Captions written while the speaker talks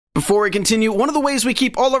Before we continue, one of the ways we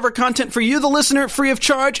keep all of our content for you, the listener, free of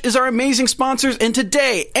charge is our amazing sponsors, and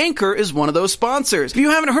today, Anchor is one of those sponsors. If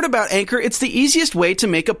you haven't heard about Anchor, it's the easiest way to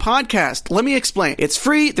make a podcast. Let me explain. It's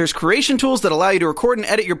free, there's creation tools that allow you to record and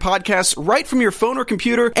edit your podcasts right from your phone or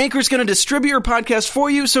computer. Anchor's going to distribute your podcast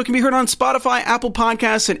for you so it can be heard on Spotify, Apple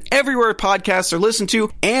Podcasts, and everywhere podcasts are listened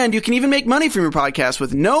to, and you can even make money from your podcast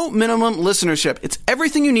with no minimum listenership. It's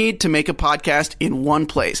everything you need to make a podcast in one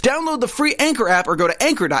place. Download the free Anchor app or go to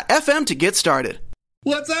anchor.fm to get started.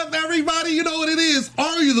 What's up, everybody? You know what it is.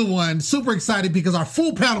 Are you the one? Super excited because our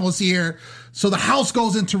full panel is here. So the house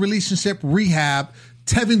goes into relationship rehab.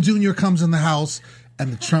 Tevin Jr. comes in the house,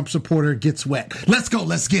 and the Trump supporter gets wet. Let's go.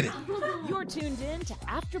 Let's get it. You're tuned in to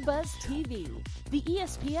AfterBuzz TV, the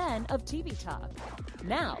ESPN of TV talk.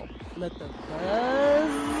 Now, let the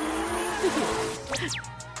buzz begin.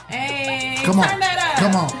 Hey, come on. Turn that up.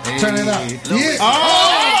 Come on. Hey. Turn it up. Yeah.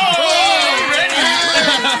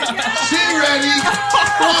 She ready.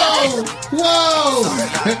 Whoa.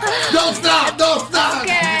 Don't stop.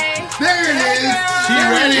 Okay. There it is. She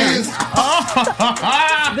ready.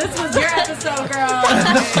 This was your episode, girl.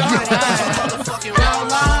 Yeah.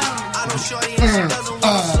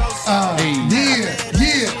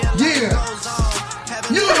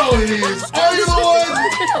 You know what it is. Are you the one?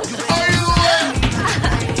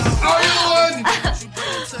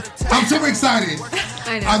 I'm super excited.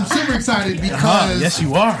 I know. I'm super excited because yes,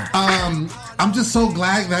 you are. I'm just so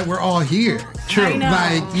glad that we're all here. True. I know.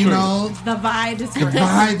 Like, you know, the vibe is the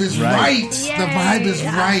vibe is right. Yay. The vibe is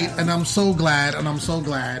right, and I'm so glad.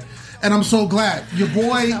 Your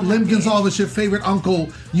boy Lim Gonzalez, your favorite uncle.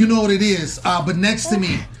 You know what it is. But next to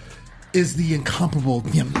me is the incomparable,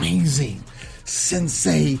 the amazing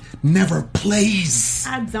Sensei Never Plays.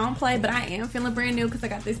 I don't play, but I am feeling brand new because I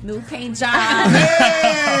got this new paint job.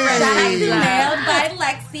 Hey! Nailed by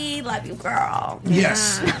Lexi. Love you, girl.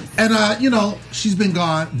 Yes. And, you know, she's been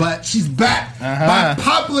gone, but she's back. By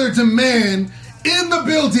popular demand in the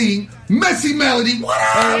building, Messy Melody. What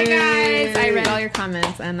up? Hey guys, I read all your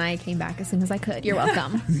comments and I came back as soon as I could. You're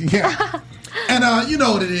welcome. Yeah. And you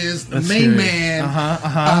know what it is. The main man.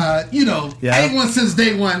 You know, A1 since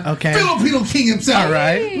day one. Okay. Filipino king himself. All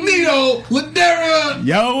right. Nito Ladera.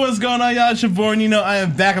 Yo, what's going on, y'all? It's your boy. You know, I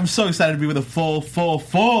am back. I'm so excited to be with a full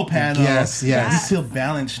panel. Yes. I just feel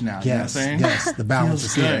balanced now. Yes. You know what I'm saying? Yes. The balance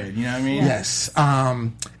is here. good. You know what I mean? Yes.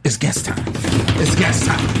 It's guest time.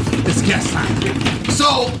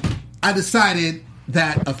 So I decided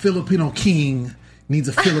that a Filipino king needs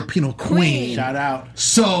a Filipino queen. Shout out.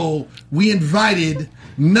 So we invited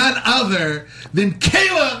none other than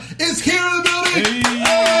Kayla is here in the building. Hey.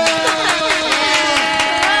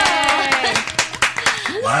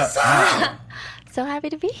 What's up? So happy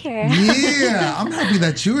to be here. Yeah, I'm happy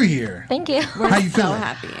that you're here. Thank you. How you feeling? So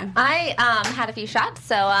happy. I had a few shots,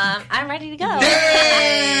 so I'm ready to go.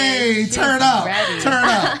 Hey, turn up.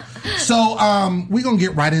 So we're going to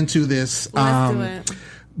get right into this. Let's do it.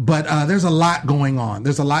 But there's a lot going on.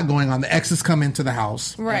 The exes come into the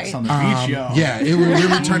house. Right. X on the beach, yo. Yeah, it will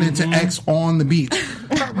really turn into X on the beach.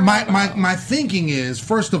 My thinking is,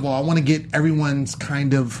 first of all, I want to get everyone's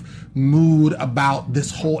kind of mood about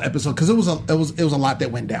this whole episode because it was a lot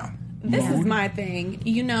that went down. This is my thing.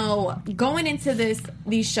 You know, going into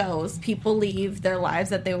these shows, people leave their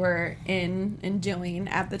lives that they were in and doing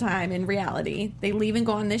at the time in reality. They leave and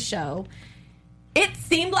go on this show. It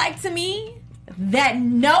seemed like to me that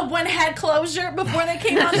no one had closure before they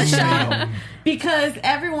came on the show because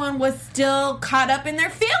everyone was still caught up in their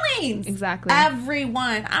feelings. Exactly.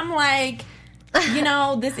 Everyone. I'm like, you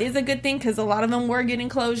know, this is a good thing because a lot of them were getting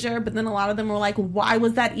closure, but then a lot of them were like, why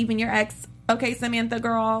was that even your ex? Okay, Samantha,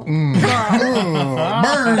 girl. Burn.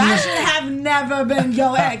 That should have never been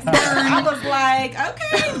your ex. Burn. I was like,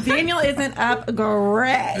 okay, Daniel isn't up.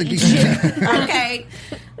 Great. Okay.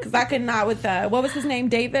 Because I could not with that. What was his name?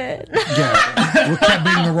 David? Yeah. We kept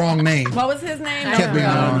being the wrong name. What was his name? Kept being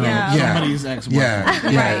the wrong name. Yeah. Somebody's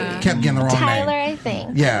ex-boyfriend. Yeah. Right. Kept getting the wrong Tyler, name. I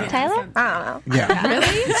think. Yeah. Tyler? I don't know. Yeah.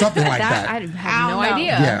 Really? Something like that. I have no I don't know.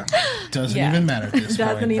 idea. Yeah. Doesn't even matter at this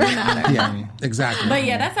Doesn't point. even matter. Yeah. Exactly. But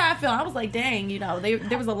yeah, that's how I feel. I was like, dang, you know,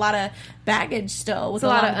 there was a lot of baggage still. It's a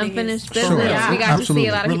lot of these- unfinished Sure. business. Yeah. We got to see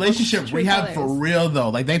a lot of Relationship people's true rehab for colors. real, though.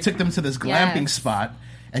 Like, they took them to this glamping Yes. spot,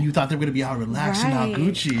 and you thought they were going to be all relaxed and all Right.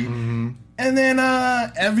 Gucci. Mm-hmm. And then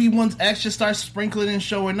everyone's ex just starts sprinkling and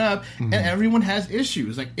showing up, and everyone has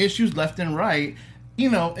issues. Like, issues left and right. You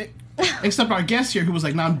know, except our guest here who was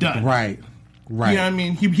like, no, I'm done. Right. Right. You know what I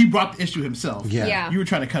mean? He brought the issue himself. Yeah. You were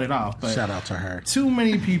trying to cut it off. But Shout out to her. Too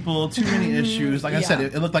many people, too many issues. Like I said,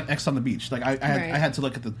 it looked like X on the beach. Like I had to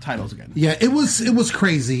look at the titles again. Yeah, it was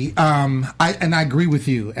crazy. I agree with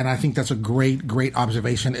you, and I think that's a great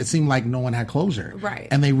observation. It seemed like no one had closure, right?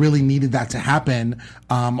 And they really needed that to happen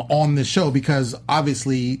on this show, because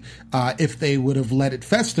obviously, if they would have let it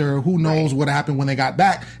fester, who knows what happened when they got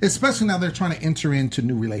back? Especially now they're trying to enter into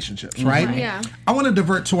new relationships, right? Yeah. I want to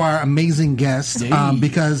divert to our amazing guest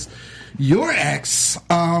because your ex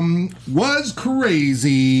was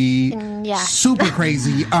crazy, super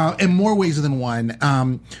crazy, in more ways than one.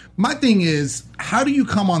 My thing is, how do you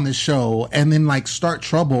come on this show and then like start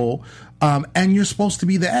trouble, and you're supposed to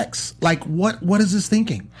be the ex? Like, what is this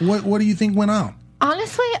thinking? What do you think went on?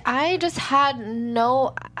 Honestly, I just had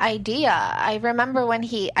no idea. I remember when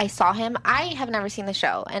I saw him. I have never seen the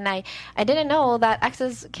show, and I didn't know that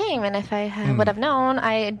exes came. And if I would have known,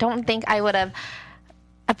 I don't think I would have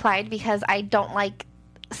applied, because I don't like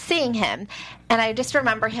seeing him. And I just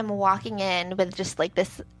remember him walking in with just like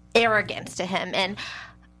this arrogance to him, and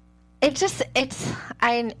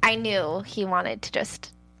I knew he wanted to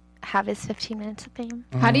just have his 15 minutes of fame.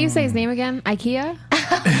 How do you say his name again? IKEA?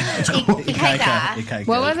 Ikaika.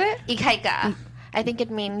 What was it? Ikaika. I think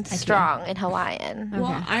it means strong in Hawaiian.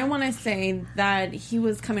 Well, I want to say that he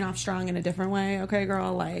was coming off strong in a different way, okay,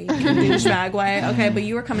 girl? Like, douchebag way, okay? But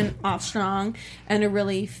you were coming off strong in a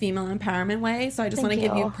really female empowerment way. So I just want to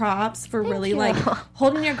give you props for really, like,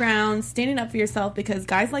 holding your ground, standing up for yourself, because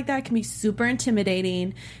guys like that can be super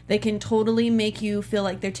intimidating. They can totally make you feel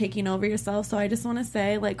like they're taking over yourself. So I just want to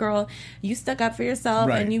say, like, girl, you stuck up for yourself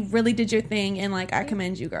and you really did your thing. And, like, I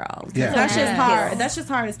commend you, girl. Yeah. That's just hard. That's just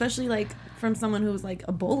hard, especially, like, from someone who was like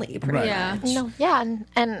a bully, pretty much.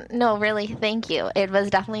 No, really, thank you. It was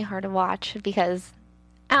definitely hard to watch, because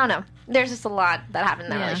I don't know, there's just a lot that happened in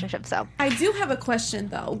that relationship. So I do have a question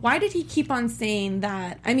though. Why did he keep on saying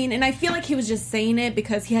that? I mean, and I feel like he was just saying it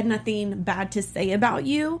because he had nothing bad to say about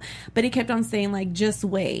you, but he kept on saying like, just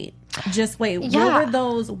wait. What were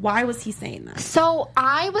those? Why was he saying that? So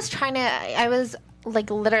I was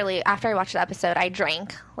like, literally, after I watched the episode, I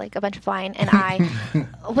drank like a bunch of wine, and I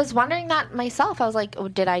was wondering that myself. I was like, oh,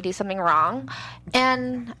 did I do something wrong?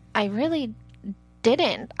 And I really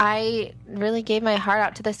didn't. I really gave my heart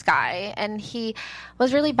out to this guy, and he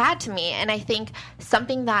was really bad to me. And I think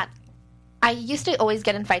something that I used to always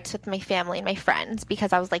get in fights with my family and my friends,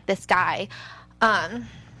 because I was like, this guy, I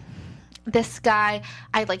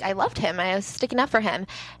loved him. I was sticking up for him.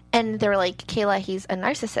 And they were like, Kayla, he's a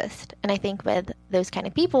narcissist. And I think with those kind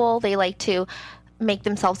of people, they like to make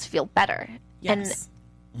themselves feel better. Yes.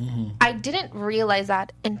 And I didn't realize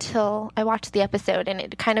that until I watched the episode, and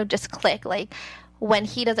it kind of just clicked. Like, when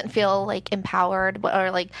he doesn't feel like empowered,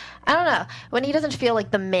 or like, I don't know, when he doesn't feel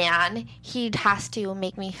like the man, he has to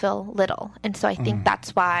make me feel little. And so I think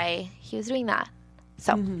that's why he was doing that.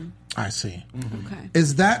 So I see. Okay.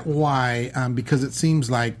 Is that why? Because it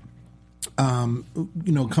seems like,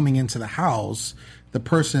 coming into the house, the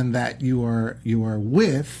person that you are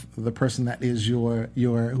with, the person that is your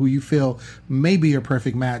who you feel may be your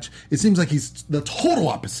perfect match, it seems like he's the total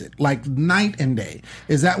opposite, like night and day.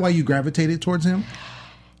 Is that why you gravitated towards him?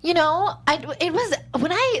 It was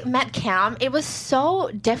when I met Cam, it was so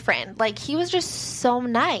different. Like, he was just so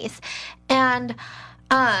nice, and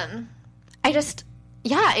it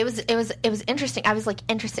was interesting. I was like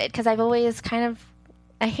interested, because I've always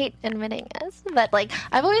I hate admitting this, but like,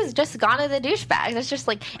 I've always just gone to the douchebags. It's just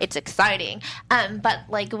like, it's exciting. But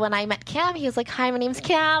like, when I met Cam, he was like, hi, my name's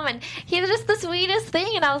Cam. And he was just the sweetest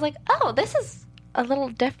thing. And I was like, oh, this is a little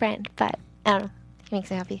different, but I don't know. He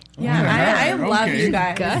makes me happy. Yeah, I love you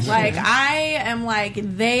guys. Like, I am like,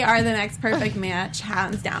 they are the next perfect match,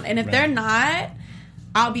 hands down. And if they're not,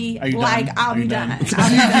 I'll be like, I'll be done. You're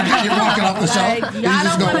walking off the show. Like,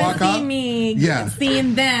 y'all don't want to see me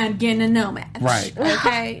seeing them getting a no match. Right.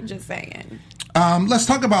 Okay? Just saying. Let's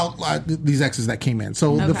talk about these exes that came in.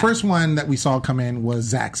 So the first one that we saw come in was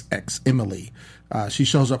Zach's ex, Emily. She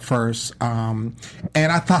shows up first. And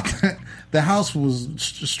I thought that the house was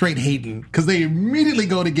straight hating, because they immediately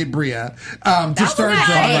go to get Bria to start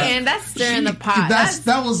drama. That's stirring the pot.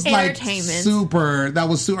 That was like super. That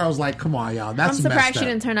was super. I was like, come on, y'all. That's I'm surprised she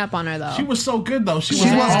didn't turn up on her, though. She was so good, though. She was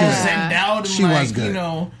good. sent out and she was good.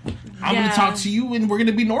 I'm going to talk to you, and we're going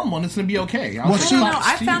to be normal, and it's going to be okay.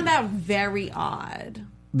 I found that very odd.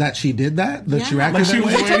 That she did that? That she acted like she that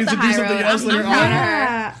was way? waiting to do something else later on?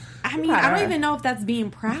 Yeah. I mean, I don't even know if that's being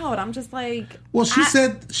proud. I'm just like, well, she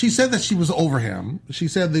said that she was over him. She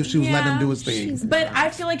said that she was letting him do his thing. But I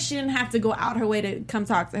feel like she didn't have to go out her way to come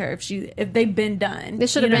talk to her if they've been done.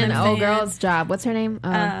 This should have been old girl's job. What's her name?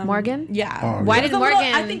 Morgan? Yeah. Why did Morgan?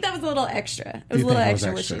 I think that was a little extra. It was a little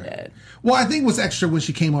extra what she did. Well, I think it was extra when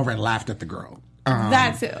she came over and laughed at the girl.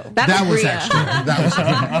 That too. That was extra. That was.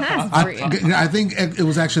 I think it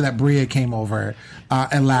was actually that Bria came over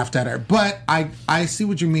and laughed at her. But I see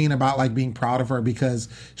what you mean about like being proud of her because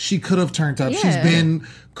she could have turned up. Yeah. She's been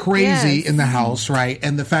crazy in the house, right?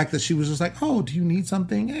 And the fact that she was just like, "Oh, do you need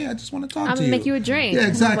something? Hey, I just want to talk to you. I'm gonna make you a drink." Yeah,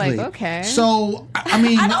 exactly. Like, okay. So I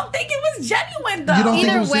mean, I don't think it was genuine though.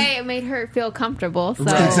 Either way, it made her feel comfortable. So.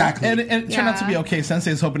 Exactly. And it turned out to be okay.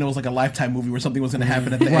 Sensei is hoping it was like a Lifetime movie where something was going to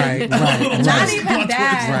happen at the end. Right. Not even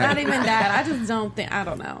that. Right. Not even that. I just don't think. I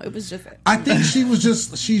don't know. It was just. I think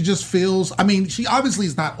she just feels. I mean, she obviously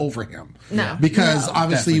is not over him. No. Because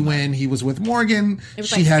obviously when he was with Morgan,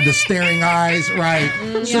 she had the staring eyes, right?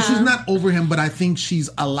 So she's not over him, but I think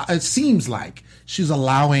it seems like she's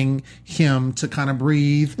allowing him to kind of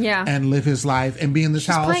breathe and live his life and be in this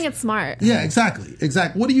house. She's playing it smart. Yeah, exactly.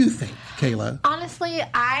 What do you think, Kayla? Honestly,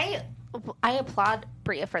 I applaud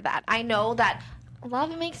Bria for that. I know that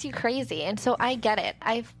love makes you crazy, and so I get it.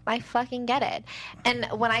 I fucking get it. And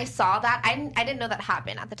when I saw that, I didn't know that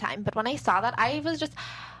happened at the time, but when I saw that, I was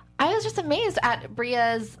just amazed at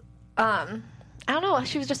Bria's I don't know,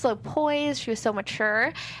 she was just so poised, she was so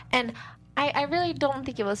mature, and I really don't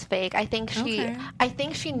think it was fake. I think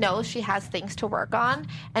she knows she has things to work on,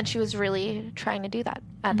 and she was really trying to do that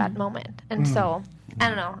at that moment. And so I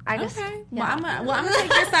don't know. I just Well, I'm gonna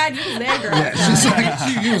take your side. You was there, girl. Yeah, she's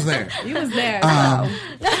like, you was there. You was there.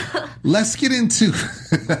 Let's get into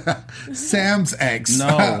Sam's ex.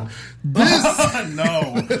 No.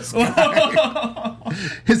 No. First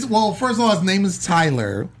of all, his name is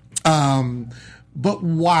Tyler. But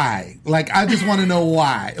why? Like, I just want to know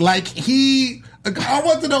why. Like, I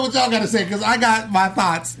want to know what y'all got to say because I got my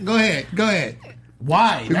thoughts. Go ahead.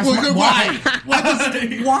 Why? Why?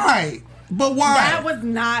 Why? But why? That was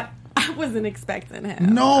not. I wasn't expecting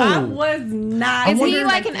him. No. I was not. Is he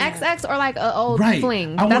like an XX or like an old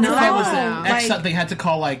fling? I wonder if that was an ex that they had to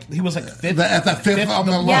call he was like fifth. At the fifth of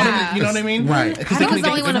the line. Yeah. You know what I mean? Right. Because he was the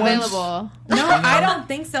only one available. No, I don't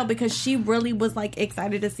think so because she really was like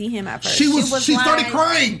excited to see him at first. She started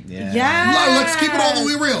crying. Yeah. Let's keep it all the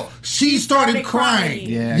way real. She started crying.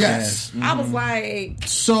 Yeah. Yes. I was like.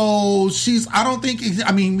 So I don't think,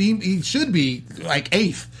 he should be like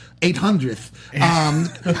 800th.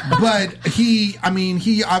 But she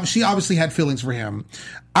obviously had feelings for him.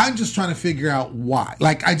 I'm just trying to figure out why.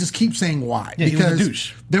 Like, I just keep saying why. Yeah, because he was a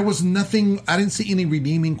douche. There was nothing, I didn't see any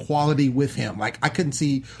redeeming quality with him. Like, I couldn't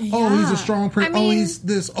see, he's a strong person. He's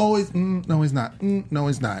this, no, he's not. No,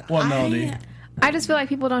 he's not. Well, Melody. I just feel like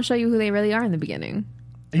people don't show you who they really are in the beginning.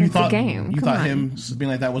 You it's thought a game. You Come thought on. him being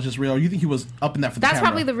like that was just real? Or you think he was up in that for the That's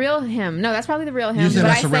camera? probably the real him. No, that's probably the real him. You said but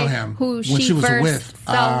that's I the real say him. who When she she was first with.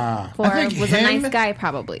 fell for I think was a nice guy,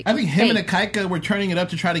 probably. I think him and Akaika were turning it up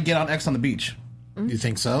to try to get on X on the beach. You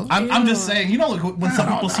think so? I'm just saying, like when some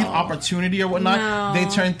people see an opportunity or whatnot, they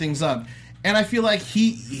turn things up. And I feel like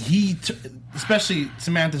he especially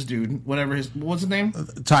Samantha's dude, what's his name?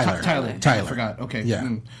 Tyler. I forgot. Okay. Yeah.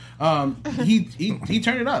 He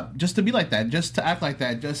turned it up just to be like that, just to act like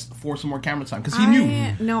that, just for some more camera time because he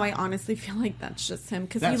knew. No, I honestly feel like that's just him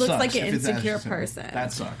because That he looks sucks like an if it's insecure just him. person.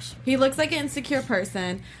 That sucks. He looks like an insecure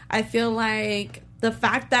person. I feel like the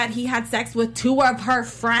fact that he had sex with two of her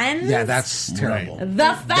friends. Yeah, that's terrible.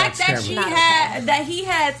 The fact that he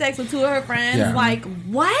had sex with two of her friends, like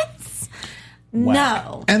what?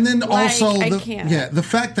 No. And then also the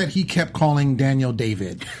fact that he kept calling Daniel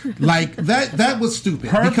David. Like that was stupid.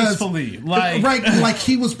 Purposefully. Like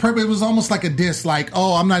he was it was almost like a diss, like,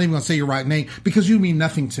 oh, I'm not even gonna say your right name because you mean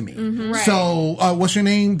nothing to me. Mm-hmm. Right. So what's your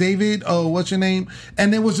name? David? Oh, what's your name?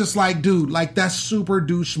 And it was just like, dude, like that's super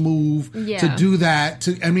douche move to do that.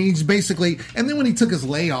 He's basically, and then when he took his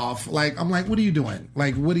layoff, like I'm like, what are you doing?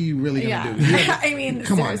 Like, what are you really gonna do?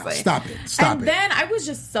 Come seriously. on, stop it. And then I was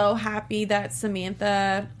just so happy that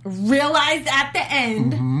Samantha realized at the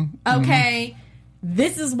end,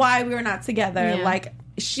 this is why we were not together. Yeah. Like,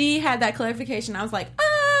 she had that clarification. I was like,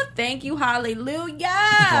 thank you, hallelujah.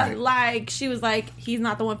 Right. Like, she was like, he's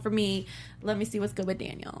not the one for me. Let me see what's good with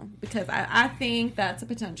Daniel. Because I think that's a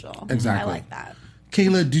potential. Exactly. I like that.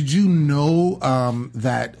 Kayla, did you know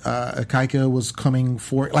that Akaika was coming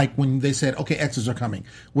for, like, when they said, okay, exes are coming,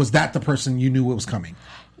 was that the person you knew was coming?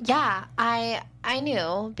 Yeah, I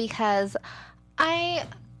knew because I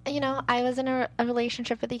was in a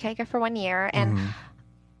relationship with Ikaika for 1 year, and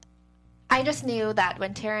I just knew that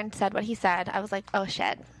when Taryn said what he said, I was like, oh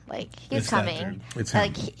shit, like he's coming. It's him.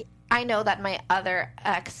 Like I know that my other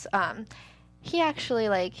ex, he actually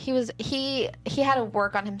like he had to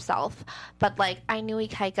work on himself, but like I knew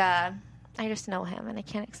Ikaika. I just know him, and I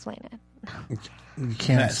can't explain it. You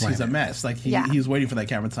can't explain He's a mess. Like he was waiting for that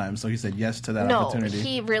camera time, so he said yes to that opportunity. No,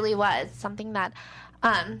 he really was something that.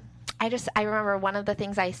 I remember one of the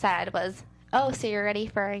things I said was, "Oh, so you're ready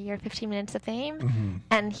for your 15 minutes of fame?" Mm-hmm.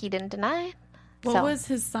 And he didn't deny it. What was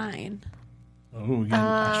his sign? Oh, again,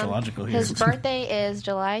 astrological here. His birthday is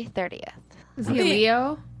July 30th. Is he a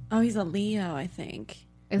Leo? Oh, he's a Leo, I think.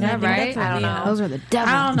 Is that right? I don't know. Those are the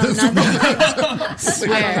devil. I don't know nothing. Swear.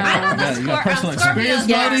 Yeah, you got personal experience,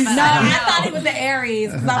 buddy? No, I thought he was an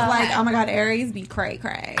Aries. Because I was like, oh my God, Aries be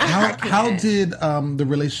cray-cray. How did the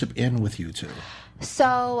relationship end with you two?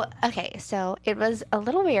 So it was a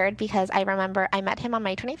little weird because I remember I met him on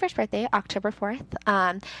my 21st birthday, October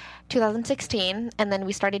 4th, 2016, and then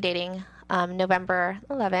we started dating November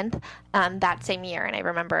 11th that same year. And I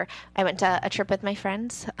remember I went to a trip with my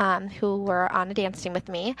friends who were on a dance team with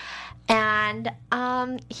me, and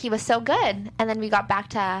he was so good. And then we got back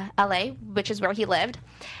to LA, which is where he lived,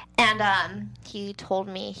 and he told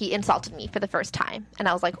me, he insulted me for the first time, and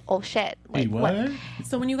I was like, oh shit. Like, Wait, what?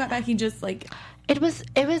 So when you got back, he just like... It was,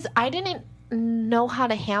 I didn't know how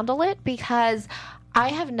to handle it because I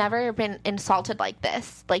have never been insulted like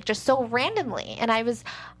this, like just so randomly. And I was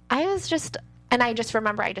just, and I just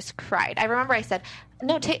remember I just cried. I remember I said,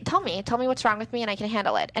 no, tell me what's wrong with me and I can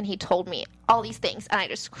handle it. And he told me all these things and I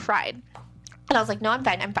just cried. And I was like, no, I'm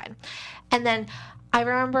fine. And then I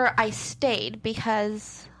remember I stayed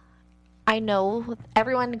because I know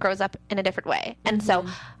everyone grows up in a different way. And so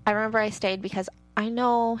I remember I stayed because I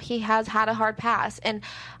know he has had a hard past. And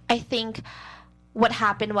I think what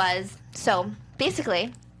happened was, so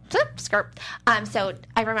basically, so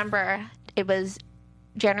I remember it was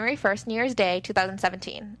January 1st, New Year's Day,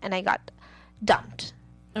 2017, and I got dumped.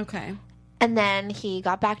 Okay. And then he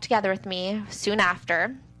got back together with me soon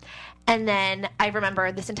after. And then I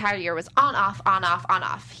remember this entire year was on,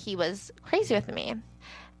 off. He was crazy with me.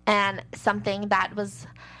 And something that was...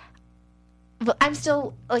 I'm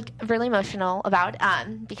still like really emotional about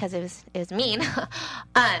because it was mean.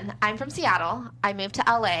 I'm from Seattle. I moved to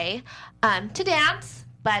LA to dance,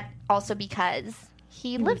 but also because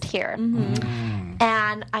he lived here. Mm-hmm.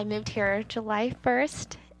 And I moved here July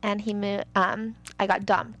 1st, and he moved. I got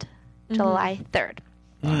dumped July 3rd.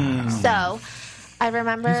 So I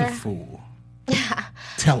remember. He's a fool. Yeah.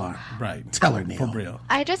 Tell her. Right. Tell her, Neil. For real.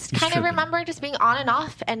 I just kind of remember just being on and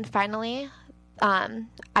off, and finally.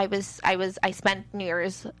 I spent New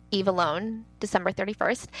Year's Eve alone, December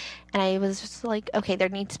 31st, and I was just like, okay, there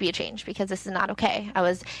needs to be a change because this is not okay. I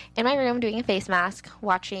was in my room doing a face mask,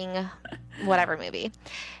 watching whatever movie,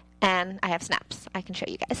 and I have snaps. I can show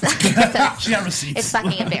you guys. She got receipts. It's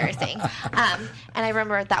fucking embarrassing. And I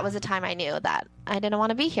remember that was the time I knew that I didn't want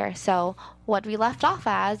to be here. So what we left off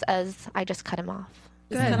as I just cut him off.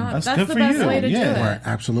 Good. That's That's good the for best you. way to do it. Right,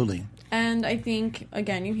 absolutely. And I think,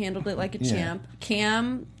 again, you handled it like a champ.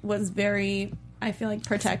 Cam was very, I feel like,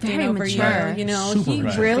 protecting Very over mature. you. You know, Super he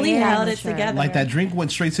mature. really Very held mature. it together. Like that drink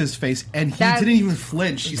went straight to his face, and he That- didn't even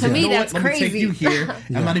flinch. He said, me, "You know what? that's Let me take crazy. you here.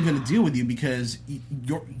 I'm not even going to deal with you because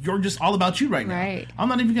you're just all about you right now. Right. I'm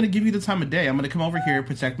not even going to give you the time of day. I'm going to come over here,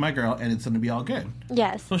 protect my girl, and it's going to be all good."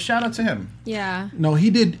 Yes. So shout out to him. Yeah. No, he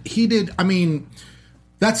did. I mean,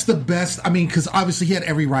 that's the best. I mean, because obviously he had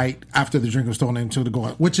every right after the drink was thrown into the goal,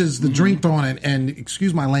 which is the drink thrown in. And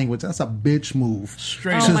excuse my language, that's a bitch move.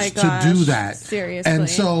 Straight Oh my to gosh. do that. Seriously. And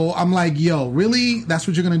so I'm like, yo, really? That's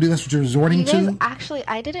what you're going to do? That's what you're resorting You guys, to? actually,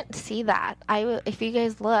 I didn't see that. If you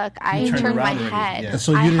guys look, I turned turned my around already, head. yeah.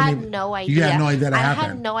 So you I didn't had even- no idea. you had no idea that I happened.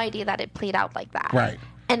 had no idea that it played out like that. Right.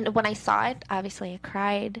 And when I saw it, obviously I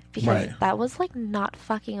cried because Right. that was like not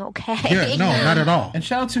fucking okay. Yeah, no, not at all. And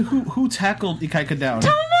shout out to who tackled Ikaika down.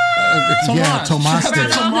 Yeah, Tomas Shout did.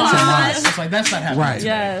 out to Tomas. It's like that's not happening. Right. today.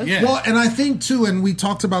 Yes. Yeah. Well, and I think too, and we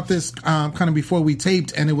talked about this kind of before we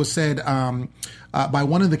taped, and it was said by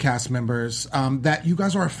one of the cast members that you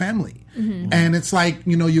guys are a family. And it's like,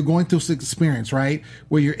 you know, you're going through this experience, right?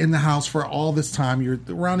 Where you're in the house for all this time, you're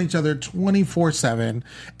around each other 24/7.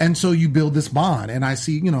 And so you build this bond. And I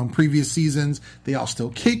see, you know, in previous seasons, they all still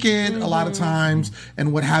kick it a lot of times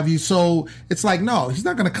and what have you. So it's like, no, he's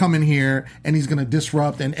not going to come in here and he's going to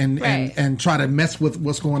disrupt and try to mess with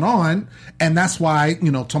what's going on. And that's why,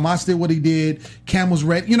 you know, Tomas did what he did. Cam was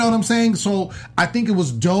ready. You know what I'm saying? So I think it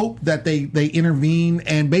was dope that they intervened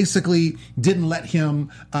and basically didn't let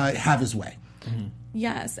him have his way.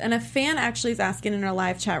 Yes, and a fan actually is asking in our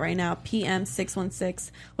live chat right now,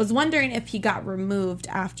 PM616, was wondering if he got removed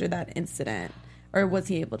after that incident, or was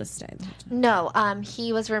he able to stay? No,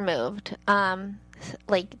 he was removed.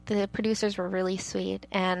 The producers were really sweet,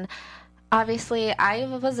 and obviously I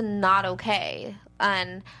was not okay,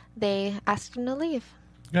 and they asked him to leave.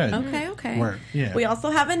 Good. Okay. Word. Yeah. We also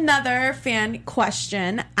have another fan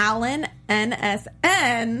question. Alan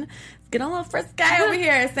NSN. Getting a little frisky over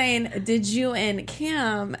here saying, did you and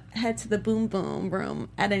Cam head to the Boom Boom room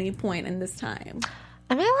at any point in this time?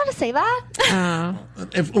 Am I allowed to say that?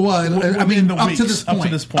 I mean, the up to weeks, this point. up to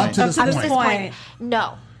this point. Up to this Up to point. this point.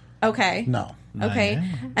 No. Okay. No. Okay.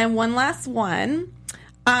 And one last one.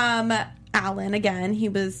 Alan, again, he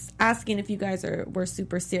was asking if you guys were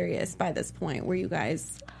super serious by this point. Were you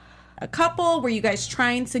guys a couple? Were you guys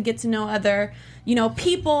trying to get to know other,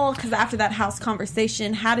 people? Because after that house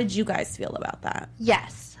conversation, how did you guys feel about that?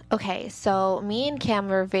 Yes. Okay, so me and Cam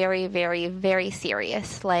were very, very, very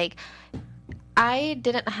serious. Like, I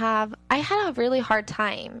had a really hard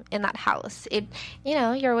time in that house.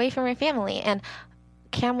 You're away from your family. And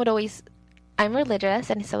Cam would always, I'm religious,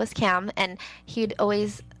 and so is Cam, and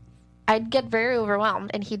I'd get very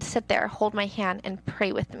overwhelmed, and he'd sit there, hold my hand, and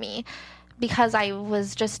pray with me. Because I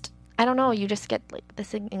was just, I don't know, you just get like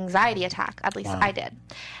this anxiety attack. At least I did.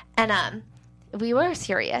 And we were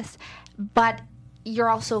serious, but you're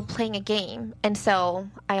also playing a game. And so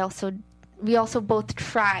we also both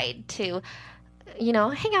tried to, hang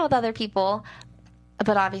out with other people,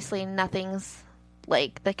 but obviously nothing's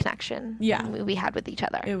like the connection we had with each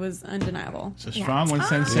other. It was undeniable. It's a strong one,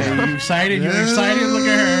 Sensei. You're excited. You're excited. Look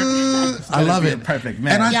at her. I love it. Perfect,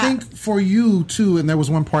 man. And I think for you, too, and there was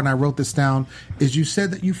one part, and I wrote this down, is you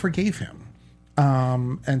said that you forgave him.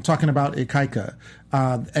 And talking about Ikaika,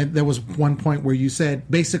 and there was one point where you said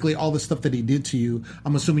basically all the stuff that he did to you,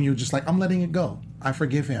 I'm assuming you were just like, I'm letting it go. I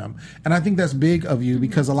forgive him. And I think that's big of you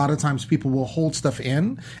because a lot of times people will hold stuff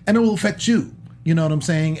in and it will affect you. You know what I'm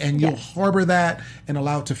saying? And you'll harbor that and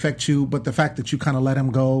allow it to affect you. But the fact that you kind of let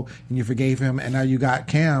him go and you forgave him and now you got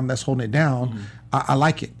Cam that's holding it down, I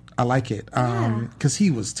like it. I like it because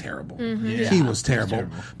he was terrible. He was terrible.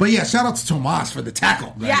 But yeah, shout out to Tomas for the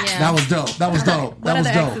tackle. Yeah. That was dope. That was dope. What That was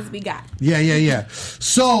other dope. exes we got? Yeah.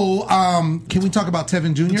 So, can we talk about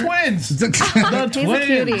Tevin Jr.? Twins. The He's a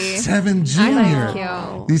cutie. Tevin Jr. I like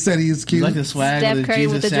him. He said he's cute. You like the swag Steph with the Curry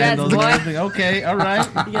Jesus with the dreads, sandals and boy. everything. Okay, all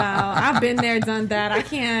right. Yo, I've been there, done that. I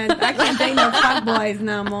can't date no fuckboys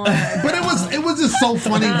no more. But it was just so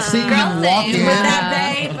funny seeing him walk in. With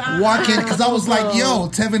that babe. Walk in because I was like, yo,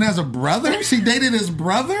 Tevin has a brother? She dated his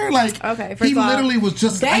brother? Like, Okay, he first of all, literally was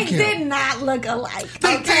just They like him. did not look alike.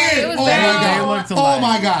 They did. It was Oh very- my They god. looked Oh alike.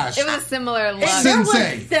 my gosh. It was a similar look. Sin- There was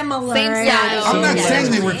Sensei. similar. Same style. I'm not Yeah.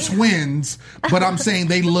 saying they were twins, but I'm saying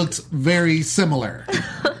they looked very similar.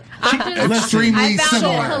 Extremely I found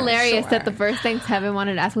similar. it hilarious that the first thing Tevin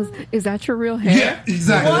wanted to ask was, "Is that your real hair?" Yeah,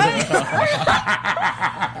 exactly.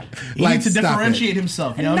 He needs to stop differentiate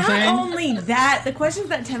himself. You know what I'm Not saying? only that, the questions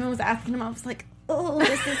that Tevin was asking him, I was like, oh,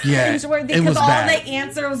 this is cringeworthy. it was Because all bad. the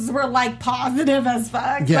answers were like positive as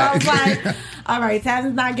fuck. Yeah. So I was like, all right,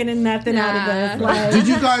 Tevin's not getting nothing out of this. Like, Did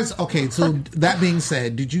you guys? Okay, so that being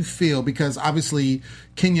said, did you feel because obviously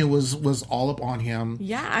Kenya was all up on him?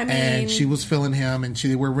 Yeah, I mean, and she was feeling him, and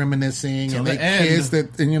they were reminiscing, Till and they the end. kissed,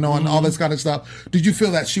 and all this kind of stuff. Did you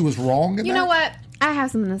feel that she was wrong? In You that? know what? I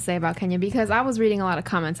have something to say about Kenya because I was reading a lot of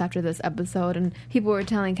comments after this episode and people were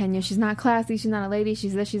telling Kenya she's not classy, she's not a lady,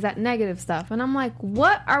 she's this, she's that negative stuff. And I'm like,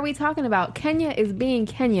 what are we talking about? Kenya is being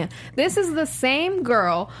Kenya. This is the same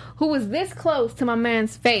girl who was this close to my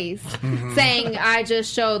man's face saying, I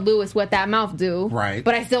just showed Lewis what that mouth do. Right.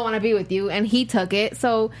 But I still want to be with you. And he took it.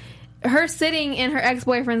 So her sitting in her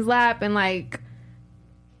ex-boyfriend's lap and like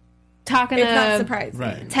talking it's to not surprising.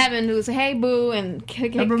 Right. Tevin, who's hey boo, and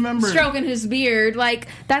remember- stroking his beard, like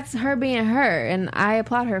that's her being her, and I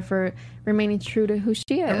applaud her for remaining true to who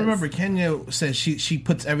she is. I remember Kenya says she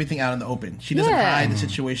puts everything out in the open. She doesn't Yeah. hide the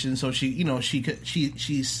situation, so she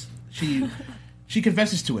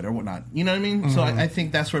confesses to it or whatnot. You know what I mean? So I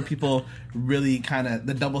think that's where people really kind of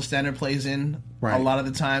the double standard plays in Right. a lot of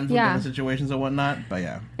the times with Yeah. different situations or whatnot. But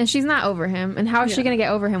yeah, And she's not over him, and how is she going to get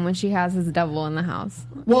over him when she has his devil in the house?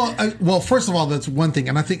 Well, first of all, that's one thing,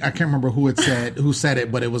 and I think I can't remember who said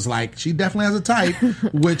it, but it was like she definitely has a type,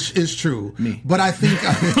 which is true. Me. But I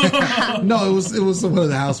think no, it was one of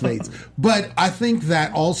the housemates. But I think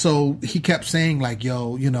that also he kept saying like,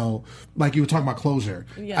 "Yo, like you were talking about closure."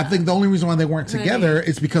 Yeah. I think the only reason why they weren't together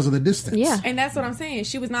is because of the distance. Yeah. And that's what I'm saying.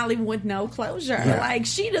 She was not leaving with no no closure. Like,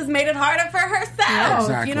 she just made it harder for herself.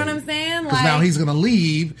 Exactly. You know what I'm saying? Because now he's going to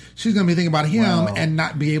leave. She's going to be thinking about him and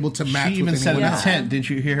not be able to match She even with said in anyone the else. tent. Didn't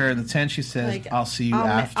you hear her in the tent? She says, Like, I'll see you I'll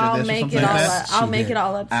after this or make something it like all that. up. I'll She make did. it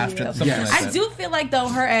all up to After you. something Yes. like I that. do feel like, though,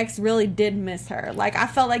 her ex really did miss her. Like, I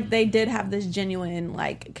felt like they did have this genuine,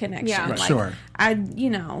 like, connection. Yeah. Like, Sure.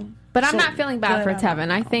 But I'm not feeling bad for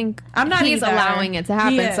Tevin. I think I'm not he's either. allowing it to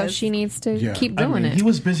He happen, so is. she needs to keep I doing mean, it. he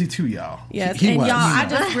was busy too, y'all. Yes, He and was. y'all, I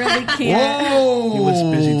just really can't. Whoa! He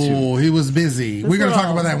was busy, too. He was busy. We're going to talk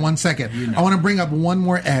little- about that in 1 second. I want to bring up one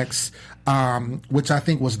more ex, which I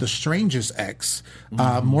think was the strangest ex.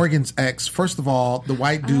 Morgan's ex. First of all, the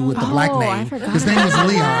white dude with the black I name. forgot. His name was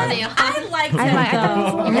Leon. I like him, I think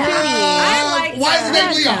though. he's pretty. I like Why is his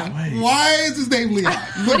name Yes. Leon? Why is his name Leon?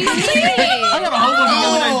 What do you mean? I got a whole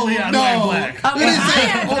bunch of Leon, white and black. It is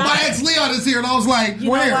I am my not- ex Leon is here, and I was like, You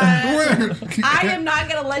know where? what? I am not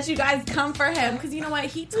going to let you guys come for him because you know what?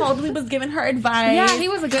 He totally was giving her advice. Yeah, he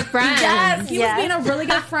was a good friend. Yes, he Yes. was being a really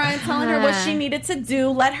good friend, telling her what she needed to do.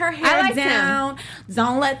 Let her I hair liked down.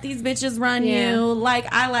 Don't let these bitches run Yeah. you.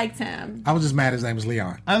 Like, I liked him. I was just mad his name was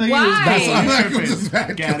Leon. I think Why? he was That's why I was tripping. just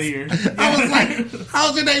mad, Get out of here. I was like,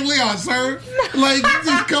 how's your name Leon, sir? Like,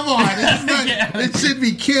 just come on. It's not, it should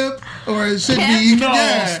be Kip or it should be... No,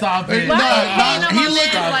 stop it. No, Why are you hating on he my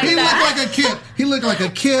looked man like he that? looked like a Kip. He looked like a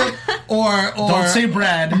Kip or... Don't say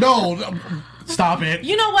Brad. No. Stop it.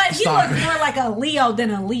 You know what? He Stop looks it. more like a Leo than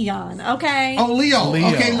a Leon, okay? Oh, Leo.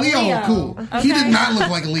 Okay, Leo. Leo. Cool. Okay. He did not look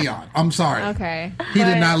like a Leon. I'm sorry. Okay. He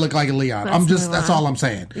did But- not look like a Leon. I'm just... move That's on. all I'm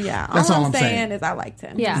saying. Yeah, That's all I'm saying saying. is I liked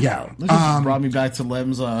him. Yeah. Yeah. This just brought me back to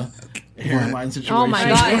Lem's hairline situation. Oh my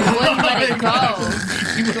God, he wouldn't let it go.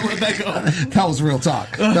 He wouldn't let that go. That was real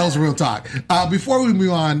talk. That was real talk. Before we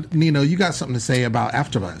move on, Nino, you got something to say about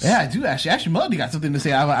AfterBuzz. Yeah, I do actually. Actually, Melody got something to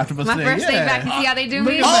say about AfterBuzz My today. first day yeah. back, you see how they do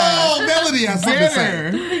me? Oh, Melody has something to say.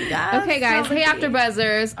 Okay, guys. Hey,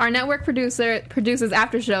 AfterBuzzers. Our network produces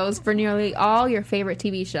after shows for nearly all your favorite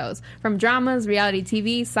TV shows, from dramas, reality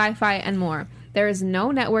TV, sci-fi, and more. There is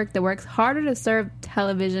no network that works harder to serve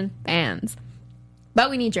television fans. But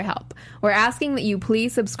we need your help. We're asking that you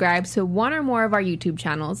please subscribe to one or more of our YouTube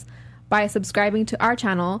channels. By subscribing to our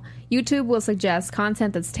channel, YouTube will suggest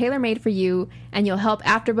content that's tailor-made for you, and you'll help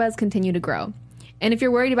AfterBuzz continue to grow. And if you're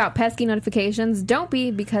worried about pesky notifications, don't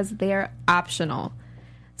be, because they're optional.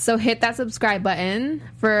 So hit that subscribe button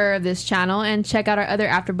for this channel and check out our other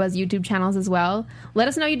AfterBuzz YouTube channels as well. Let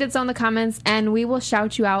us know you did so in the comments, and we will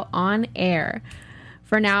shout you out on air.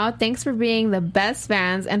 For now, thanks for being the best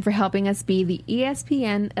fans and for helping us be the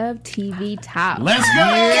ESPN of TV Top. Let's go!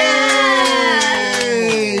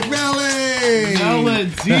 Hey, Melody!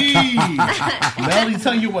 Melody! Melody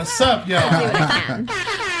telling you what's up, y'all.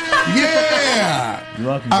 Yeah! You're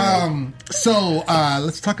welcome, girl. So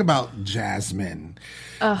let's talk about Jasmine.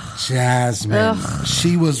 Jasmine.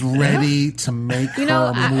 She was ready to make You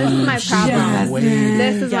know, her this is move. my She problem. waited.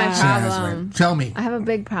 This is my Jasmine. problem. Tell me. I have a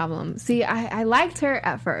big problem. See, I liked her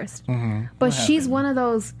at first, but she's one of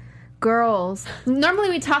those girls. Normally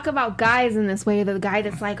we talk about guys in this way. The guy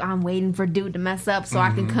that's like, I'm waiting for dude to mess up so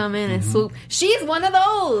I can come in and swoop. She's one of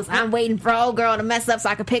those. I'm waiting for old girl to mess up so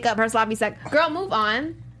I can pick up her sloppy sack. Girl, move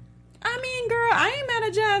on. I mean, girl, I ain't mad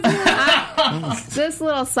at Jasmine. This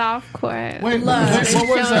little soft core. Wait, Look. what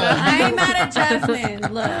was that? I ain't mad at Jasmine.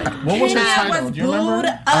 Look, What was her Kenya title? was Do you remember?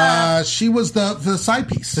 booed up. She was the side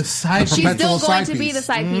piece. The side The She's perpetual still going side to be piece. the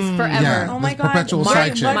side piece forever. Yeah. Oh my the god! perpetual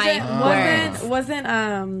side chick. My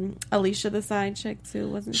Wasn't Alicia the side chick too?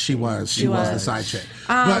 Wasn't She was the side chick.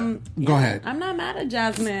 But go ahead. I'm not mad at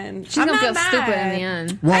Jasmine. She's I'm gonna not feel stupid in mad. the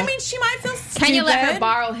end. Well, I mean, she might feel stupid. Can you let her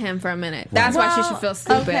borrow him for a minute? That's why she should feel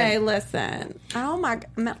stupid. Okay, listen. Oh my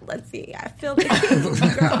god. Let's see. I feel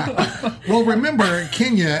well, remember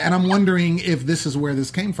Kenya, and I'm wondering if this is where this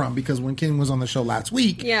came from, because when Kenya was on the show last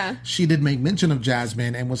week, she did make mention of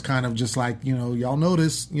Jasmine and was kind of just like, y'all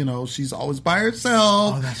notice, she's always by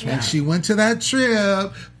herself. Oh, that's right. And she went to that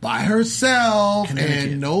trip by herself,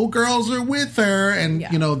 and no girls are with her, and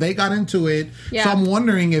they got into it. Yeah. So I'm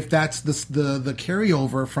wondering if that's the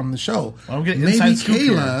carryover from the show. Well, get maybe inside scoop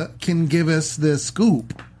Kayla can give us the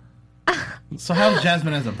scoop. So how's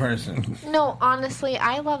Jasmine as a person? No, honestly,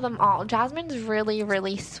 I love them all. Jasmine's really,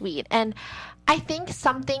 really sweet. And I think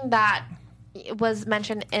something that was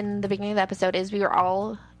mentioned in the beginning of the episode is we were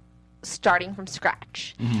all starting from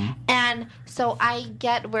scratch. And so I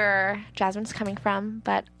get where Jasmine's coming from,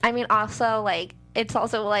 but I mean also like it's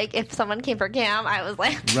also like if someone came for Cam, I was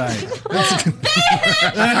like, Right.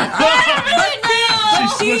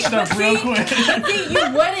 She switched up real quick. See,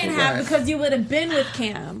 you wouldn't have because you would have been with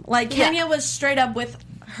Cam. Like Kenya was straight up with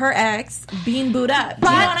her ex being booed up. Do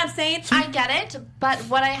you know what I'm saying? I get it, but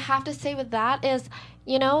what I have to say with that is,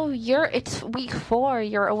 it's week 4,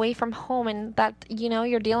 you're away from home, and that,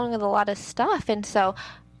 you're dealing with a lot of stuff, and so,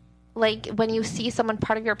 like, when you see someone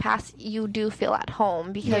part of your past, you do feel at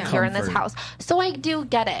home because you're in this house. So I do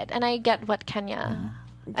get it, and I get what Kenya...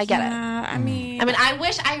 I get it. I mean, I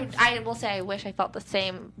wish I will say I wish I felt the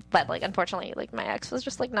same, but like unfortunately, like my ex was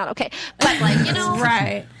just like not okay. But like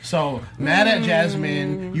right. So mad at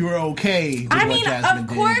Jasmine, you were okay. With I mean, what Jasmine of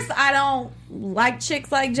course, I don't like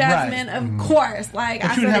chicks like Jasmine. Right. Of course, like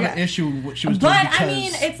but I you didn't have an issue with what she was doing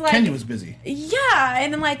because it's like Kenya was busy. Yeah,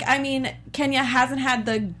 and then Kenya hasn't had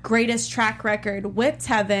the greatest track record with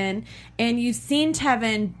Tevin, and you've seen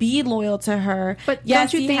Tevin be loyal to her. But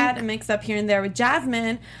yes, he had a mix up here and there with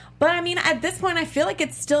Jasmine. But I mean, at this point, I feel like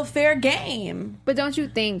it's still fair game. But don't you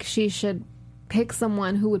think she should pick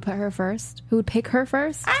someone who would put her first? Who would pick her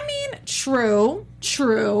first? I mean, true.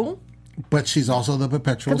 But she's also the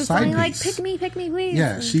perpetual side piece. Like, pick me, please.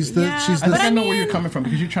 Yeah, she's the. I think I know where you're coming from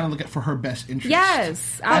because you're trying to look at for her best interest.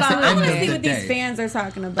 Yes, I want to see what these fans are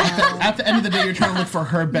talking about. At the end of the day, you're trying to look for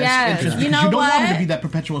her best interest because you don't want her to be that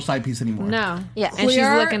perpetual side piece anymore. No, and she's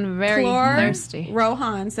looking very thirsty.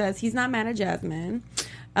 Rohan says he's not mad at Jasmine,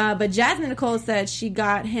 but Jasmine Nicole said she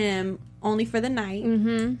got him only for the night.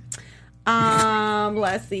 Mm-hmm.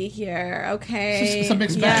 Let's see here. Okay. It's a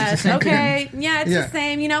mixed bag. Yes. Okay. Yeah, it's the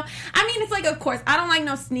same. I mean, it's like, of course, I don't like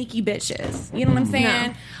no sneaky bitches. You know what I'm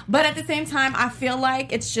saying? No. But at the same time, I feel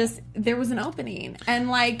like it's just there was an opening, and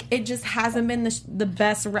like it just hasn't been the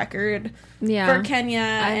best record for Kenya.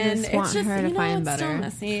 And just want her to find better. Still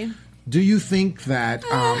messy. Do you think that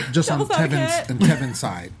just on Tevin's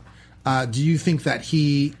side, do you think that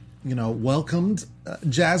he welcomed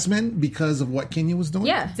Jasmine because of what Kenya was doing?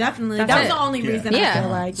 Yeah, definitely. That was the only reason I feel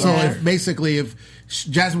like. So if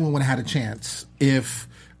Jasmine would have had a chance if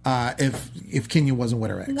Kenya wasn't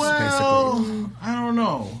with her ex, basically. I don't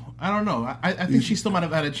know. I think she still might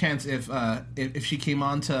have had a chance if she came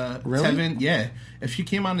on to Tevin. Yeah, if she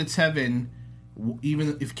came on to Tevin,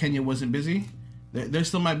 even if Kenya wasn't busy. There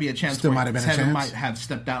still might be a chance. Still might have been a chance. Might have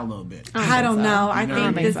stepped out a little bit. I don't know. I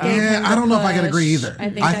think this game. Yeah, I don't know if I can agree either.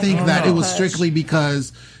 I think that it was strictly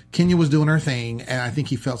because Kenya was doing her thing, and I think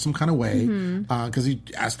he felt some kind of way because he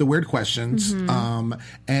asked the weird questions.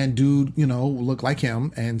 And dude, looked like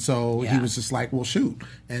him, and so he was just like, "Well, shoot."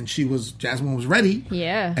 And Jasmine was ready.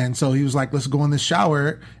 Yeah. And so he was like, "Let's go in this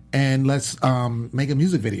shower." And let's make a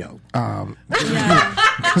music video. That's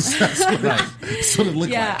what it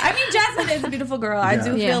looked like. I mean, Jasmine is a beautiful girl. I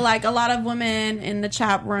do feel like a lot of women in the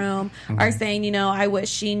chat room are saying, I wish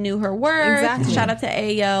she knew her worth. Exactly. Shout out to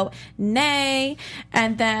Ayo, Nay,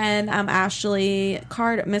 and then Ashley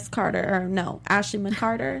McCarter.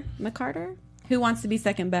 Who wants to be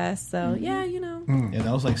second best? So Yeah,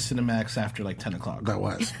 that was like Cinemax after like 10 o'clock. That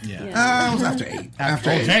was. Yeah. It was after 8.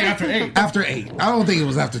 After 8. I don't think it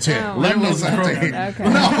was after 10. It was after 8. Okay.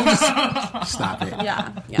 No, stop it.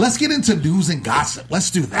 Yeah. Let's get into news and gossip. Let's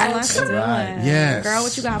do that. Let's do it. Yes. Girl,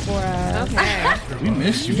 what you got for us? Okay. We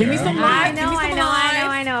missed you. Give me some live.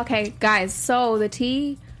 I know. Okay, guys. So the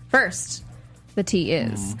tea is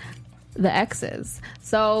the exes.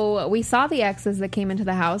 So we saw the exes that came into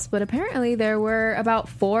the house, but apparently there were about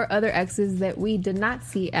 4 other exes that we did not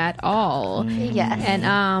see at all. Yes. And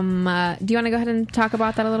do you want to go ahead and talk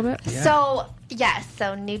about that a little bit? Yeah.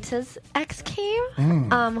 So Nuta's ex came,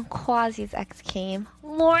 Quasi's ex came,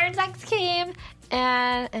 Lauren's ex came,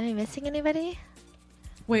 and am I missing anybody?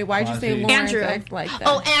 Wait, why'd you say Lauren's ex like that?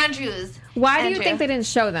 Oh, Andrew's. Why do you think they didn't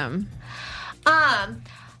show them?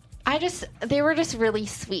 They were just really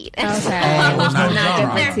sweet. And okay.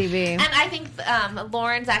 Not good for TV. And I think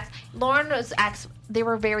Lauren's ex, they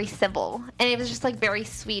were very civil. And it was just like very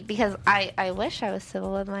sweet because I wish I was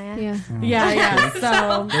civil with my ex. Yeah.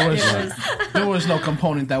 So there was no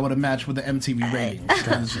component that would have matched with the MTV ratings.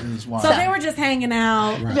 So they were just hanging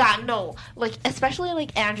out. Right. Yeah, no. Like, especially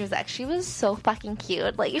like Andrew's ex, she was so fucking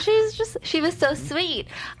cute. Like, she was so sweet.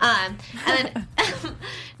 And then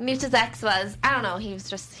Nuta's ex was, I don't know, he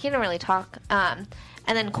didn't really talk. And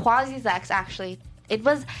then Quasi's ex, actually, it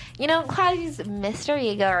was, Quasi's Mr.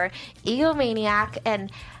 Ego or egomaniac,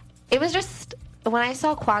 and it was just, when I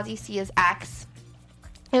saw Quasi see his ex,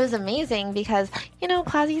 it was amazing because,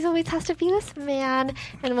 Quasi's always has to be this man,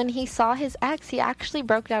 and when he saw his ex, he actually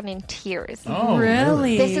broke down in tears. Oh,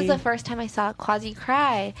 really? This is the first time I saw Quasi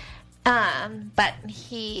cry, but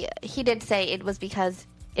he did say it was because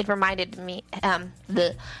it reminded me,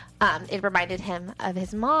 it reminded him of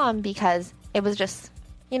his mom because it was just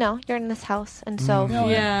you're in this house, and so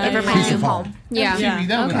Yeah. it reminds you of home. Yeah. TV,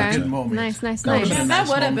 that would have been a good moment. Nice. That Yeah, would've been a that nice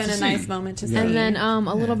would have moment been to a see. nice moment to see. And then a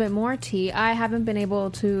little bit more tea. I haven't been able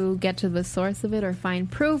to get to the source of it or find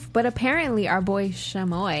proof, but apparently our boy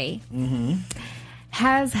Shamoy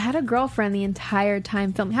has had a girlfriend the entire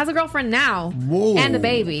time filming. Has a girlfriend now. Whoa. And a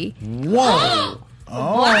baby. Whoa.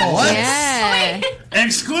 What? Yeah.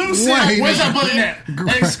 Exclusive. Wait. Where's that button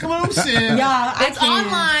at? Exclusive. Yeah, It's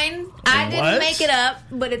online. I didn't What? make it up,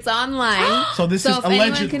 but it's online. So this is if anyone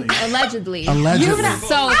allegedly. allegedly. Allegedly.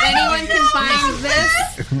 So if anyone can find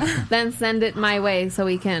this, then send it my way so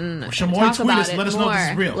we can Shamoy, talk tweet about us. it Let us know more. if this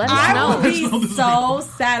is real. Let us I know. would be so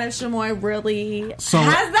sad if Shamoy really has So-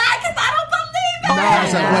 that because I don't believe it.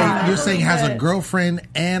 Has a- Yeah. wait, you're saying has a girlfriend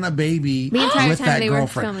and a baby The entire with time that they were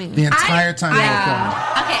girlfriend. filming. The entire time they were filming.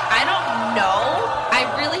 Okay, I don't know.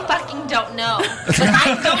 I really fucking don't know. But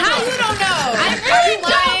I don't How know. you don't know? I really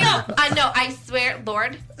don't know. I know. I swear,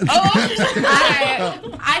 Lord.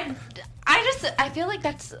 I feel like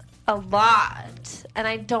that's a lot, and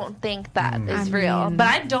I don't think that is real. But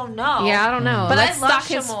I don't know. Yeah, I don't know. But Let's I love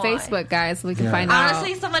stalk his Shamoy. Facebook, guys, so we can find out.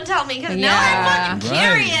 Honestly, someone tell me because now Yeah. I'm fucking Right.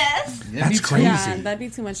 curious. Yeah, That's me too. crazy. Yeah, that'd be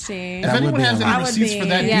too much tea. If That would anyone be has a any lot. receipts for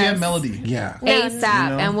that, Yes. DM Melody. Yeah.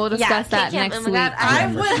 ASAP, and we'll discuss that Yeah, next oh my week. God, I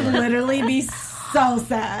would literally be so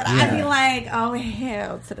sad. Yeah. I'd be like, oh,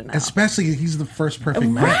 hell to the no. Especially he's the first perfect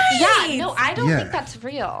Right. match. Yeah, no, I don't Yeah. think that's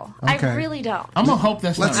real. Okay. I really don't. I'm gonna hope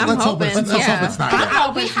that's Let's not. let's hope it's hoping, let's hope yeah. it's not.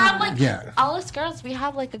 Wow, we have like Yeah. all us girls. We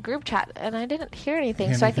have like a group chat, and I didn't hear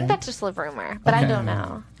anything. So I Anything? think that's just a rumor, but I Okay. don't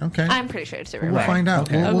know. Okay. I'm pretty sure it's a rumor. We'll find out.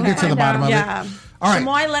 Okay. We'll get to the bottom of Yeah. it. All right.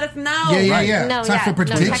 Shamoy, let us know. Yeah. Right. No, Time yeah, for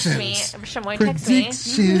no, text predictions. me. Shamoy, text me.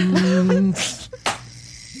 Predictions.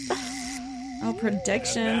 Oh,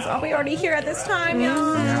 predictions. Are we already here at this time,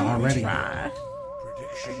 y'all? Yeah, already. Try.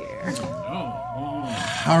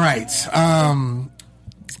 All right.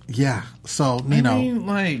 Yeah. So I mean,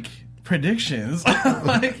 like predictions.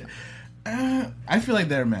 Like, I feel like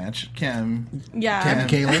their match, Cam. Yeah. Cam and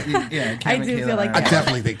Kayla. Yeah, Cam I and do Kayla feel like I are- that.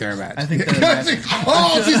 definitely think they're a match. I think they're a match.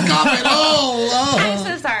 Oh, she's coughing. I'm Oh.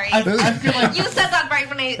 so sorry. I feel like. You said that right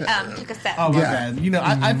when I took a sip. Oh my Yeah. bad. You know,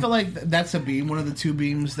 I feel like that's a beam. One of the two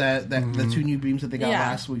beams that the two new beams that they got Yeah.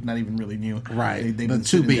 last week. Not even really new. Right. They've The been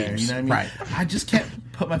two sitting there, beams. you know what I mean? Right. I just can't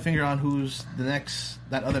put my finger on who's the next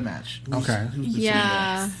that other match. Okay. Who's the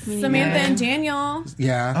Yeah. Samantha and Daniel.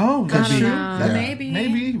 Yeah. Oh, Could that's be. true. know. That- Maybe.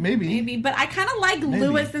 Maybe. But I kind of like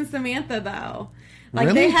Lewis and Samantha, though. Like,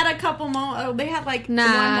 Really? they had a couple moments. They had, like, Nah,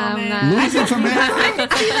 one moment. nah. Lewis and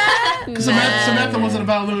Samantha. Samantha wasn't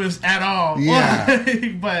about Lewis at all. Yeah.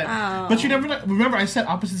 but you never know. Remember, I said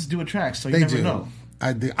opposites do attract, so you They never do. know.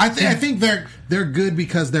 I do. I think they're good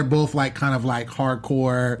because they're both like kind of like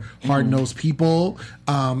hardcore, hard nosed people,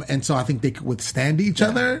 and so I think they could withstand each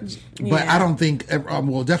other. But Yeah. I don't think.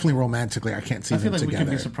 Well, definitely romantically, I can't see I feel them like together. we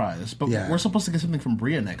could be surprised, but Yeah. we're supposed to get something from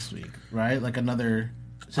Bria next week, right? Like another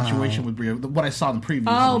situation with Bria. What I saw in the preview.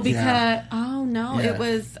 Oh, because Yeah. no, Yeah. it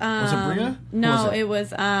was it Bria? Who No, was it? it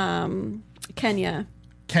was Kenya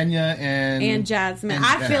Kenya and Jasmine. and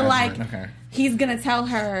I feel Jasmine, like okay. he's gonna tell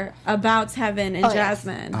her about Tevin and Oh, yes.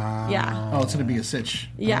 Jasmine. Yeah, Oh, it's gonna be a sitch.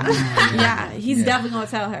 yeah, yeah. He's definitely gonna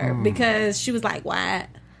tell her because she was like, "What?"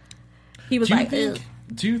 He was Do you like, think? "Ugh."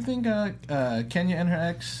 Do you think Kenya and her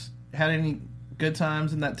ex had any good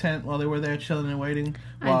times in that tent while they were there chilling and waiting?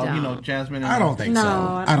 While don't. Jasmine. And I don't think No, so.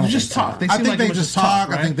 I I don't just think so. talk. They I seem think like they it was just just talk.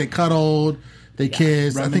 talk, I think right? they cuddled. They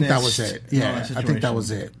kissed. I think that was Reminisced it. and all Yeah, that I think that situation.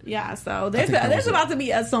 was it. Yeah, so think that there's was it. about to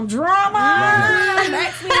be some drama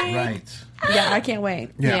next week. Right. Yeah, I can't wait.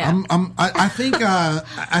 Yeah, Yeah.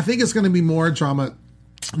 I think it's going to be more drama.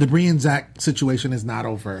 The Brie and Zach situation is not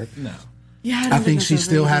over. No. Yeah, I think it's she over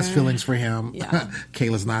still has either. feelings for him. Yeah.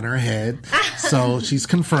 Kayla's not in her head, so she's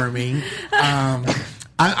confirming.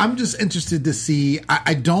 I'm just interested to see.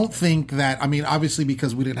 I don't think that. I mean, obviously,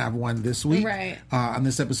 because we didn't have one this week, Right. On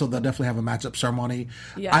this episode, they'll definitely have a matchup ceremony.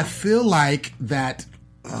 Yeah. I feel like that.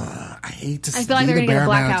 I hate to. I feel like be they're the going to get bear a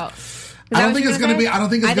man. blackout. I don't think it's going to be. I don't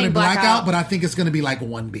think it's going to blackout. blackout, but I think it's going to be like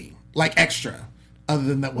one beam, like extra. Other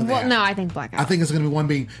than that, Well, no, I think blackout. I think it's going to be one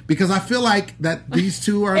beam because I feel like that these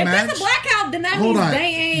two are a If match. it's a blackout, then that Hold means on. they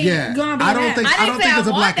ain't Yeah. gonna be I don't that. think I I didn't don't say think I it's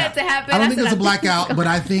a want blackout. that to happen. I don't I think said it's a I think blackout, but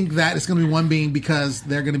I think that it's going to be one beam because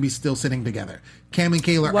they're going to be still sitting together. Cam and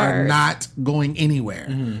Kayla are Word. not going anywhere.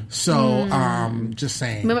 So, just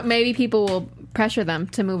saying. Maybe people will pressure them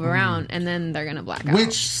to move around, and then they're going to black out.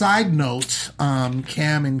 Which side note,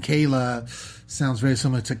 Cam and Kayla sounds very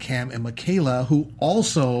similar to Cam and Michaela, who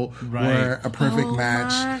also Right. were a perfect Oh,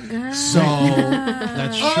 match. God. So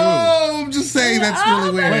That's true. Oh, I'm just saying that's really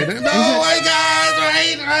weird. No, my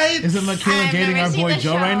God, right? Isn't Michaela I've dating never our seen boy the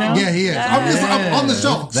Joe show. right now? Yeah, he is. I'm on the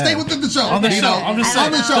show. Stay within the show. On the You show. know, I'm just on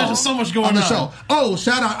saying. the show. There's just so much going on. The show. Oh,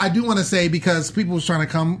 shout out! I do want to say because people was trying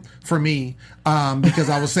to come for me because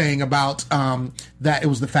I was saying about that it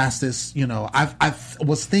was the fastest. You know, I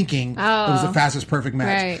was thinking it was the fastest perfect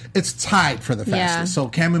match. Right. It's tied for the fastest. Yeah. So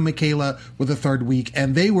Cam and Michaela were the third week,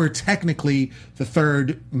 and they were technically the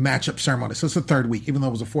third matchup ceremony. So it's the third week, even though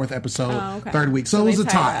it was the fourth episode, third week. So it was a they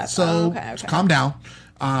tie. tied up. So calm down.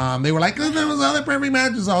 They were like, there was other perfect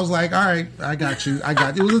matches. I was like, all right, I got you.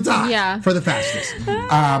 It was a tie for the fastest.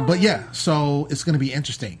 But yeah, so it's going to be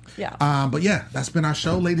interesting. Yeah. But yeah, that's been our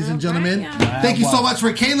show, ladies and gentlemen. Thank you so much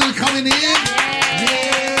for Kayla coming in. Yeah.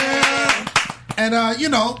 And, you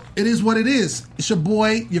know, it is what it is. It's your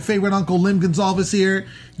boy, your favorite Uncle Lim Gonzalez here.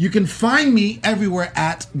 You can find me everywhere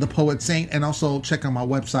at The Poet Saint, and also check out my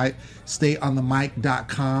website,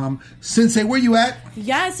 stayonthemic.com. Sensei, where you at?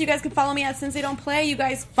 Yes, you guys can follow me at Sensei Don't Play. You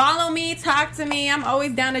guys follow me, talk to me. I'm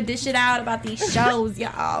always down to dish it out about these shows,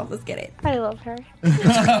 y'all. Let's get it. I love her.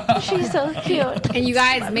 She's so cute. And you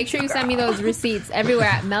guys, make sure you send me those receipts everywhere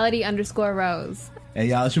at Melody_Rose. Hey,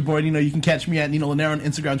 y'all, it's your boy Nino. You can catch me at Nino Lanero on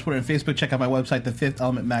Instagram, Twitter, and Facebook. Check out my website,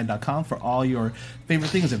 thefifthelementmag.com, for all your favorite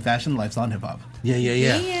things in fashion, lifestyle, and hip-hop. Yeah.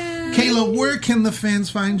 Kayla, where can the fans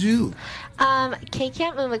find you?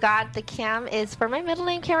 K-Cam Umagat. The Cam is for my middle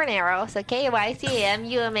name, Caronero. So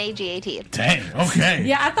KYCAMUMAGAT. Dang, okay.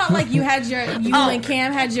 Yeah, I thought like you had your, and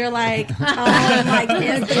Cam had your like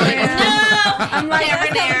Instagram. I'm like,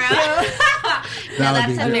 Caronero. No,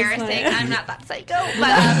 that's embarrassing. I'm not that psycho. But,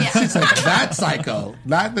 yeah. She's like, that psycho.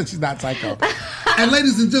 Not that she's not psycho. And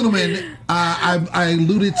ladies and gentlemen, I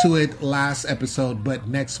alluded to it last episode, but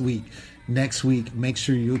next week, make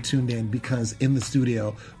sure you're tuned in because in the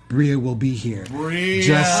studio, Bria will be here. Bria.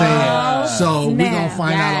 Just saying. So we're going to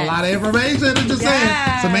find out a lot of information. Just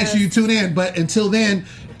saying. So make sure you tune in. But until then,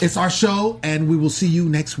 it's our show, and we will see you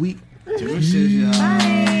next week. Deuces, y'all.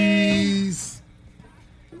 Peace.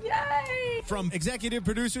 Yay! From executive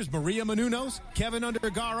producers Maria Menounos, Kevin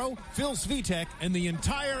Undergaro, Phil Svitek, and the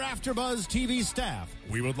entire AfterBuzz TV staff,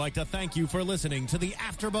 we would like to thank you for listening to the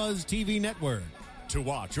AfterBuzz TV network. To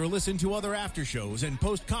watch or listen to other after shows and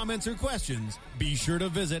post comments or questions, be sure to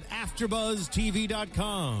visit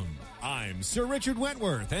AfterBuzzTV.com. I'm Sir Richard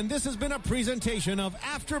Wentworth, and this has been a presentation of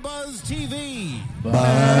AfterBuzz TV.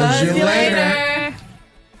 Buzz you later.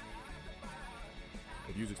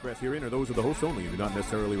 The views expressed herein are those of the hosts only and do not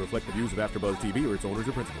necessarily reflect the views of AfterBuzz TV or its owners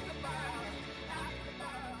or principals.